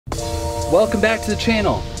Welcome back to the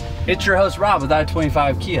channel. It's your host Rob with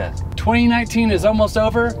I-25 Kia. 2019 is almost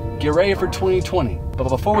over, get ready for 2020. But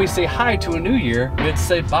before we say hi to a new year, we have to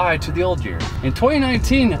say bye to the old year. And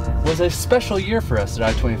 2019 was a special year for us at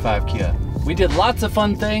I-25 Kia. We did lots of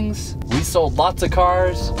fun things, we sold lots of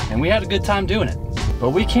cars, and we had a good time doing it.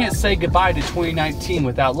 But we can't say goodbye to 2019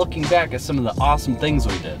 without looking back at some of the awesome things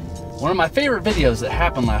we did. One of my favorite videos that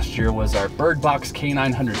happened last year was our Bird Box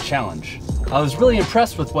K900 challenge. I was really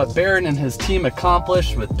impressed with what Barron and his team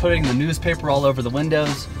accomplished with putting the newspaper all over the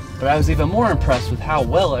windows, but I was even more impressed with how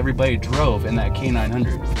well everybody drove in that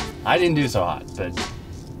K900. I didn't do so hot, but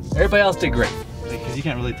everybody else did great. Because you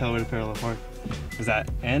can't really tell where to parallel park. Is that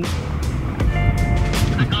end?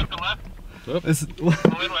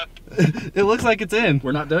 It looks like it's in.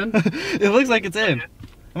 We're not done? It looks like it's in.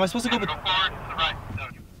 Am I supposed to go? Go forward to the right.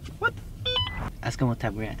 What? Ask him what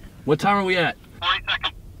time we're at. What time are we at? 40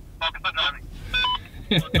 seconds. Focus on driving.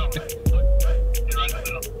 Go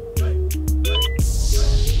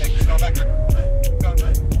back there. Keep going.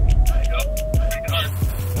 There you go. Make it hard.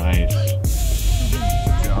 Nice.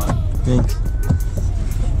 Thanks.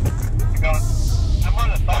 Keep going. I'm on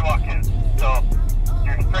the sidewalk in, so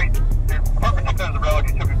you're straight. You're perpendicular to the road. You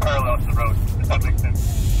should be parallel to the road, if that makes sense.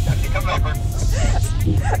 If you come over.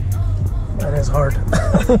 That is hard.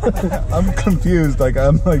 I'm confused.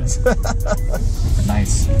 I'm like.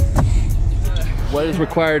 Nice. What is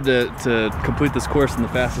required to complete this course in the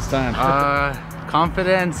fastest time?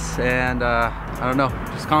 Confidence and I don't know,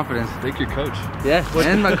 just confidence. Thank your coach. Yeah,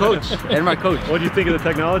 and my coach. And my coach. What do you think of the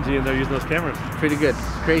technology and they're using those cameras? Pretty good.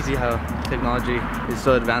 Crazy how technology is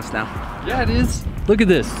so advanced now. Yeah, it is. Look at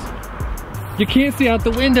this. You can't see out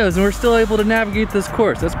the windows and we're still able to navigate this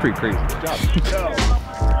course. That's pretty crazy. Good job.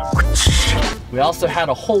 We also had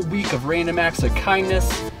a whole week of random acts of kindness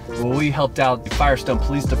where we helped out the Firestone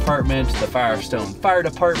Police Department, the Firestone Fire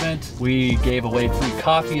Department. We gave away free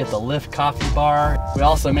coffee at the Lift Coffee Bar. We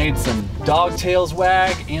also made some dog tails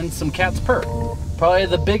wag and some cats purr. Probably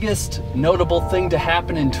the biggest notable thing to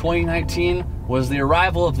happen in 2019 was the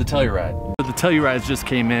arrival of the Telluride. The Tellurides just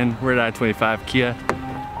came in. We're at I-25 Kia.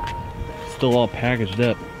 Still all packaged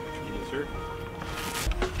up. Yes, sir.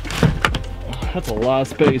 That's a lot of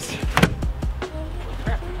space.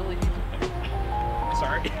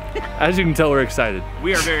 Sorry. As you can tell, we're excited.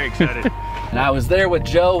 We are very excited. And I was there with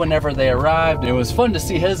Joe whenever they arrived. It was fun to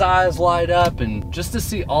see his eyes light up and just to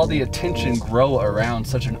see all the attention grow around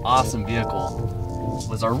such an awesome vehicle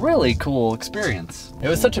was a really cool experience. It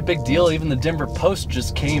was such a big deal, even the Denver Post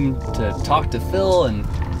just came to talk to Phil and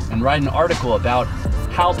write an article about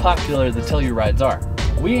how popular the Tellurides are.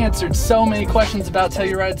 We answered so many questions about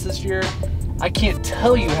Tellurides this year. I can't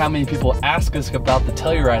tell you how many people ask us about the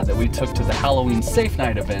Telluride that we took to the Halloween Safe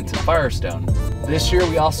Night event at Firestone. This year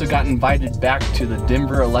we also got invited back to the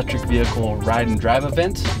Denver Electric Vehicle Ride and Drive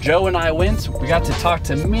event. Joe and I went. We got to talk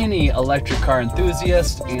to many electric car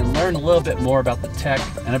enthusiasts and learn a little bit more about the tech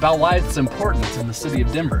and about why it's important in the city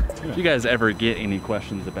of Denver. If you guys ever get any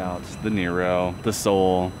questions about the Nero, the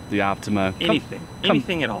Soul, the Optima,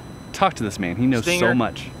 anything at all. Talk to this man, he knows Stinger. so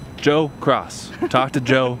much. Joe Cross. Talk to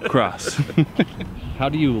Joe Cross. How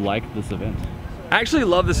do you like this event? I actually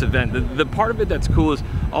love this event. The part of it that's cool is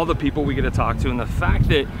all the people we get to talk to and the fact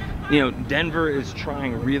that, you know, Denver is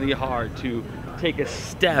trying really hard to take a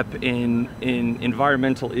step in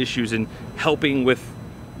environmental issues and helping with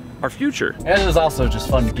our future. And it was also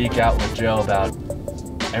just fun to geek out with Joe about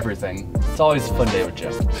everything. It's always a fun day with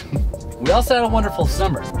Joe. We also had a wonderful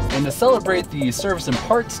summer, and to celebrate the service and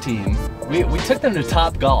parts team, we took them to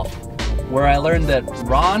Top Golf, where I learned that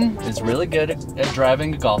Ron is really good at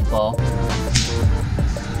driving a golf ball.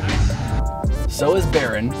 So is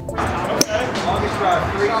Barron.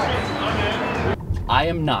 I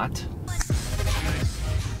am not.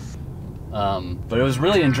 But it was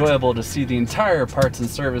really enjoyable to see the entire parts and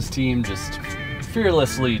service team just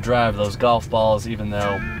fearlessly drive those golf balls, even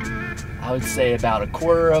though I would say about a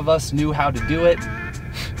quarter of us knew how to do it.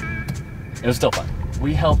 It was still fun.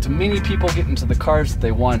 We helped many people get into the cars that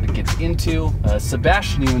they wanted to get into.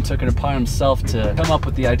 Sebastian even took it upon himself to come up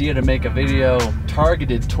with the idea to make a video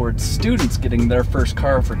targeted towards students getting their first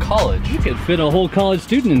car for college. You could fit a whole college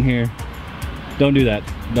student in here. Don't do that.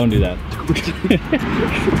 Don't do that.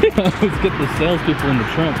 Let's get the salespeople in the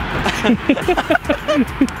trunk.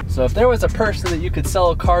 So if there was a person that you could sell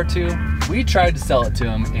a car to, we tried to sell it to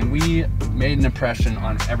him and we made an impression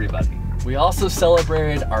on everybody. We also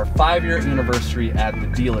celebrated our 5-year anniversary at the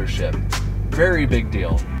dealership. Very big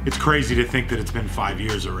deal. It's crazy to think that it's been 5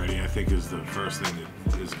 years already, I think is the first thing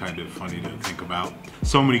that is kind of funny to think about.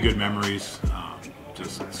 So many good memories.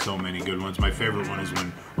 Just so many good ones. My favorite one is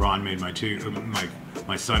when Ron made my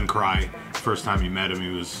son cry. First time he met him, he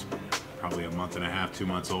was probably a month and a half, 2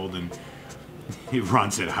 months old, and Ron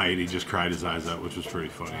said hi, and he just cried his eyes out, which was pretty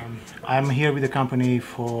funny. I'm here with the company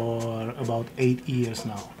for about 8 years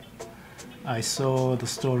now. I saw the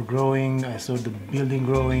store growing, I saw the building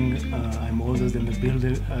growing. I'm older than the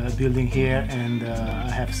building here, and I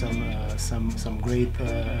have some great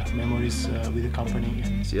memories with the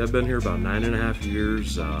company. See, I've been here about 9.5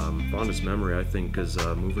 years. Fondest memory, I think, is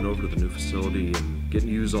moving over to the new facility and getting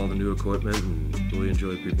to use all the new equipment and really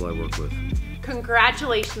enjoy the people I work with.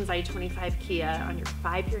 Congratulations, I-25 Kia, on your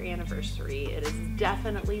 5-year anniversary. It has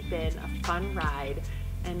definitely been a fun ride,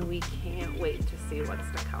 and we can't wait to see what's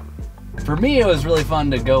to come. For me, it was really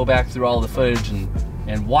fun to go back through all the footage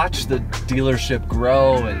and watch the dealership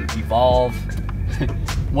grow and evolve.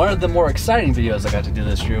 One of the more exciting videos I got to do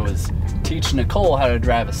this year was teach Nicole how to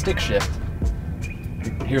drive a stick shift.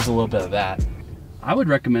 Here's a little bit of that. I would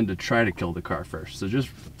recommend to try to kill the car first, so just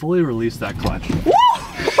fully release that clutch.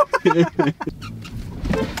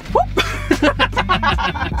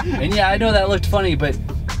 And yeah, I know that looked funny, but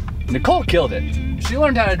Nicole killed it. She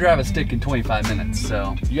learned how to drive a stick in 25 minutes,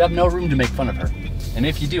 so you have no room to make fun of her. And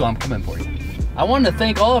if you do, I'm coming for you. I wanted to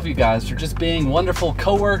thank all of you guys for just being wonderful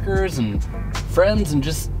coworkers and friends and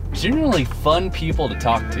just genuinely fun people to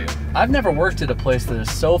talk to. I've never worked at a place that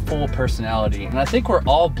is so full of personality, and I think we're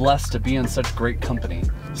all blessed to be in such great company.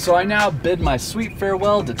 So I now bid my sweet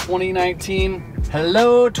farewell to 2019.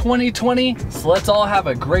 Hello 2020. So let's all have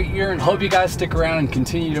a great year, and hope you guys stick around and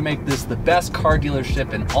continue to make this the best car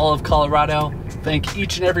dealership in all of Colorado. Thank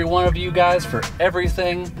each and every one of you guys for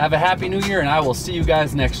everything. Have a happy new year, and I will see you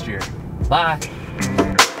guys next year. Bye.